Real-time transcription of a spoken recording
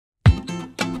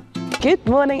Good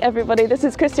morning everybody, this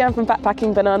is Christianne from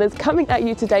Backpacking Bananas coming at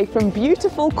you today from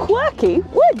beautiful, quirky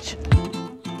Łódź.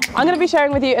 I'm going to be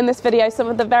sharing with you in this video some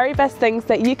of the very best things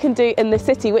that you can do in the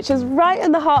city, which is right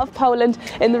in the heart of Poland,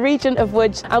 in the region of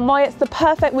Łódź, and why it's the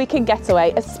perfect weekend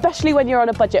getaway, especially when you're on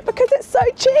a budget, because it's so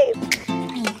cheap.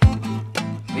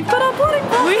 We've got our boarding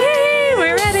pass!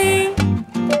 We're ready!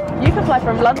 You can fly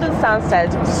from London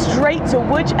Stansted straight to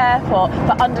Łódź Airport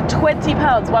for under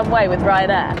 £20 one way with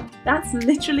Ryanair. That's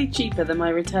literally cheaper than my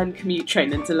return commute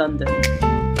train into London.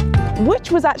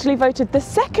 Łódź was actually voted the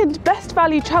second best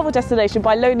value travel destination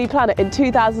by Lonely Planet in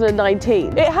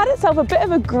 2019. It had itself a bit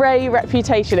of a grey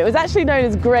reputation. It was actually known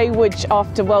as Grey Łódź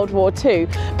after World War II,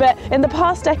 but in the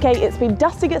past decade it's been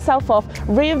dusting itself off,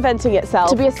 reinventing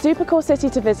itself to be a super cool city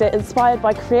to visit, inspired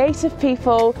by creative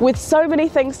people, with so many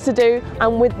things to do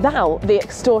and without the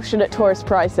extortionate tourist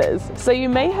prices. So you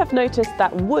may have noticed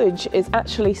that Łódź is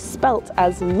actually spelt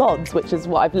as Lodz, which is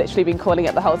what I've literally been calling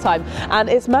it the whole time, and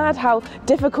it's mad how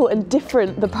difficult and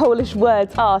different the Polish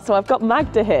words are. So I've got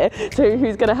Magda here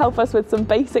who's going to help us with some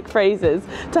basic phrases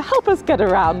to help us get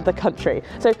around the country.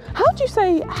 So how do you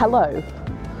say hello?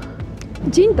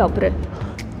 Dzień dobry.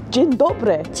 Dzień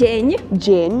dobry. Dzień.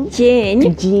 Dzień.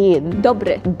 Dzień. Dzień.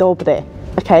 Dobry. Dobry.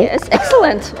 Okay. Yes,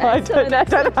 excellent. I don't know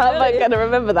how am I going to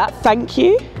remember that. Thank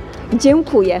you.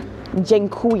 Dziękuję.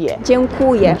 Dziękuję.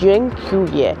 Dziękuję.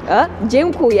 Dziękuję.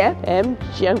 Dziękuję.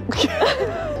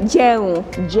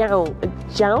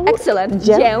 Excellent.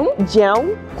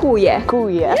 Dziękuję.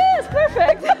 Yes,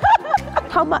 perfect.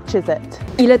 How much is it?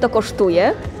 Ile to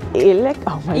kosztuje? Ile?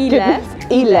 Oh my Ile? Goodness.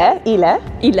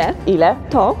 Ile?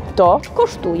 To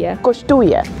kosztuje.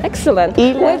 Kosztuje. Excellent.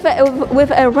 Ile?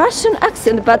 With a Russian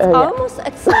accent, but almost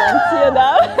excellent, you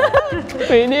know?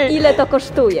 We knew. Ile to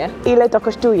kosztuje? Ile to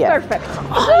kosztuje? Perfect.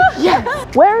 Yes.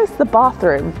 Where is the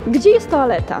bathroom? Gdzie jest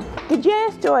toaleta? Gdzie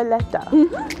jest toaleta?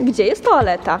 Gdzie jest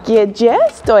toaleta? Gdzie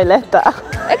jest toaleta?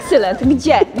 Excellent.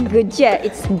 Gdzie?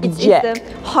 It's the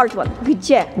hard one.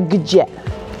 Gdzie?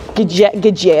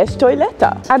 Gdzie jest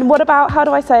toaleta? And what about, how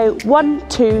do I say 1,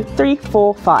 2, 3,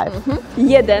 4, 5?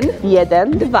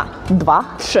 Jeden. Dwa.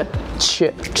 Trzy.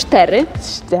 4.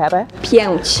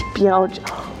 5.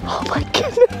 Oh my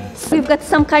goodness. We've got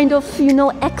some kind of,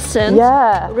 accent.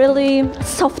 Yeah. Really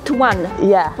soft one.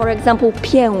 Yeah. For example,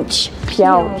 5.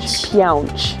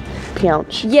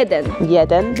 Jeden.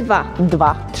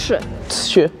 Dwa. Trzy.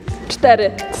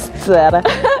 4.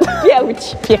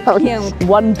 5.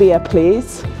 1 beer,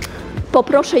 please.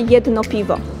 Poproszę jedno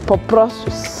piwo.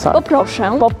 Poproszę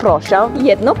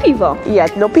jedno piwo. Poproszę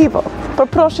jedno piwo.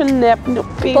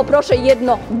 Poproszę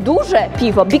jedno duże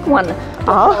piwo. Big one.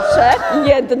 Poproszę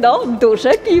jedno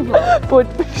duże piwo.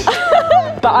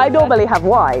 But I normally have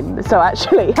wine, so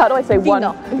actually, how do I say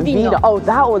Vino. Vino. Oh,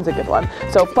 that one's a good one.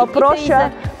 So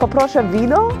poproszę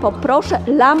wino. Poproszę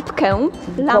lampkę.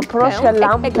 Poproszę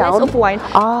lampkę. A glass of wine.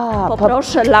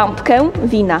 Poproszę lampkę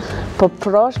wina.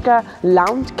 Poproszę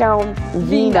lampkę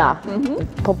wina.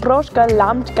 Poproszę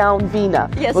lampkę wina.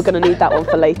 Yes. We're going to need that one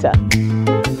for later.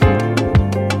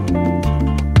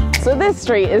 So this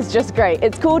street is just great.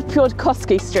 It's called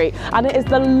Piotrkowski Street and it is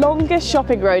the longest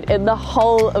shopping road in the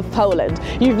whole of Poland.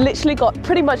 You've literally got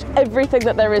pretty much everything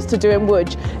that there is to do in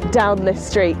Łódź down this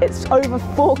street. It's over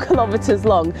 4 kilometers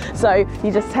long. So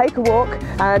you just take a walk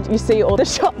and you see all the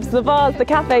shops, the bars, the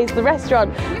cafes, the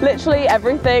restaurant. Literally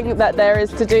everything that there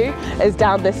is to do is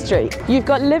down this street. You've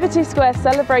got Liberty Square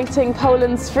celebrating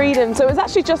Poland's freedom. So it was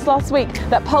actually just last week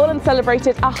that Poland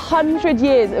celebrated 100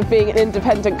 years of being an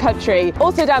independent country.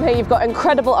 Also down here you've got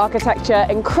incredible architecture,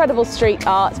 incredible street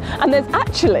art, and there's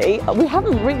actually, we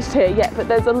haven't reached here yet, but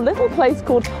there's a little place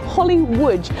called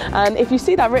Łódź, and if you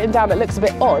see that written down it looks a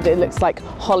bit odd, it looks like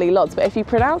Holly Lodz, but if you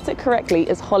pronounce it correctly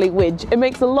as Łódź, it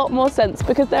makes a lot more sense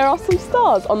because there are some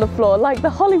stars on the floor like the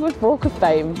Hollywood Walk of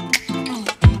Fame.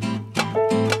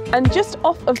 And just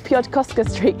off of Piotrkowska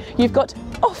Street, you've got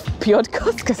off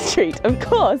Piotrkowska Street, of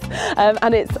course,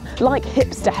 and it's like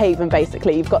hipster haven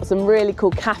basically. You've got some really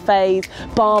cool cafes,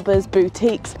 barbers,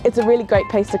 boutiques. It's a really great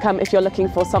place to come if you're looking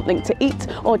for something to eat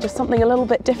or just something a little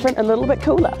bit different and a little bit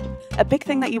cooler. A big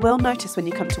thing that you will notice when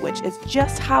you come to Łódź is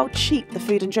just how cheap the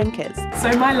food and drink is.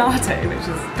 So my latte, which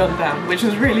has gone down, which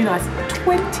was really nice,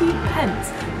 20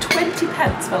 pence. 20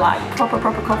 pence for like proper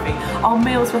coffee. Our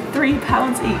meals were £3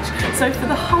 each. So for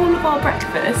the whole of our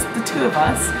breakfast, the two of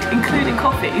us, including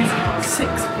coffees, £6.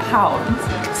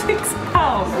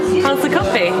 £6. How's the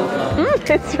coffee?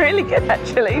 It's really good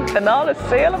actually. Banana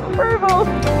seal of approval.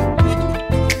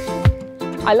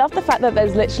 I love the fact that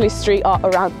there's literally street art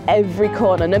around every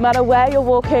corner. No matter where you're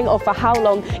walking or for how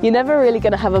long, you're never really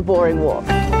going to have a boring walk.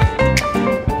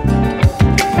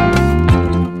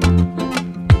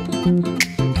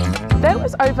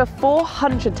 over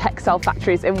 400 textile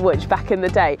factories in Łódź back in the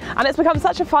day, and it's become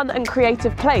such a fun and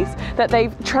creative place that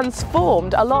they've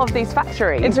transformed a lot of these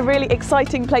factories into really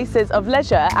exciting places of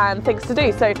leisure and things to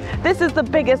do. So this is the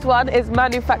biggest one, is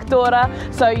Manufaktura.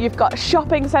 So you've got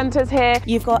shopping centres here,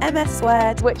 you've got MS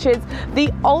Squared, which is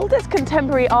the oldest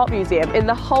contemporary art museum in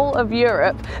the whole of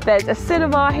Europe. There's a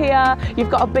cinema here, you've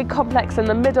got a big complex in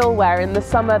the middle where in the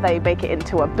summer they make it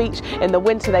into a beach, in the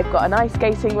winter they've got an ice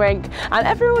skating rink, and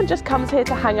everyone just comes here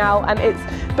to hang out, and it's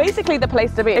basically the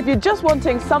place to be. If you're just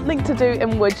wanting something to do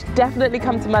in Łódź, definitely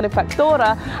come to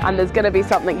Manufaktura, and there's going to be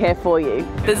something here for you.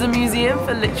 There's a museum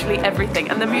for literally everything,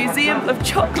 and the Museum of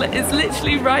Chocolate is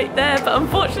literally right there, but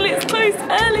unfortunately it's closed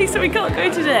early, so we can't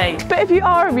go today. But if you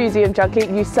are a museum junkie,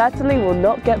 you certainly will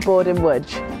not get bored in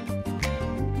Łódź.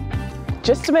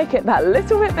 Just to make it that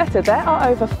little bit better, there are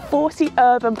over 40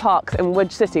 urban parks in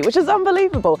Łódź city, which is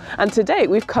unbelievable. And today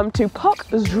we've come to Park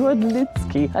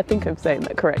Żurawlicki. I think I'm saying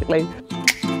that correctly.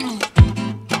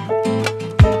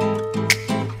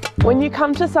 When you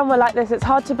come to somewhere like this, it's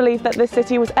hard to believe that this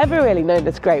city was ever really known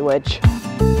as Great Łódź.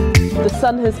 The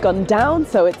sun has gone down,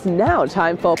 so it's now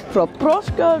time for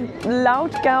Proproszka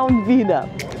Lautgaun Wiener.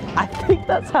 I think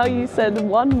that's how you said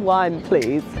one wine,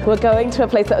 please. We're going to a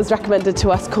place that was recommended to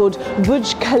us called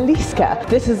Łódź Kaliska.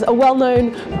 This is a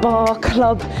well-known bar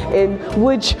club in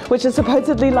Łódź, which is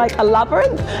supposedly like a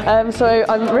labyrinth. So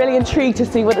I'm really intrigued to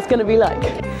see what it's going to be like.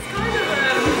 It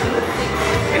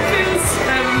feels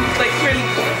like really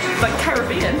like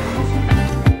Caribbean.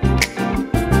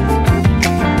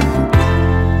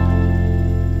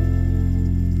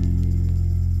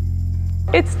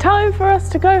 It's time for us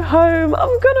to go home.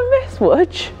 I'm gonna miss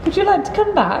Łódź. Would you like to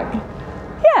come back?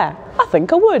 Yeah, I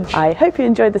think I would. I hope you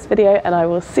enjoyed this video, and I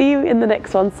will see you in the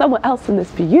next one somewhere else in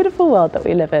this beautiful world that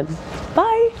we live in. Bye.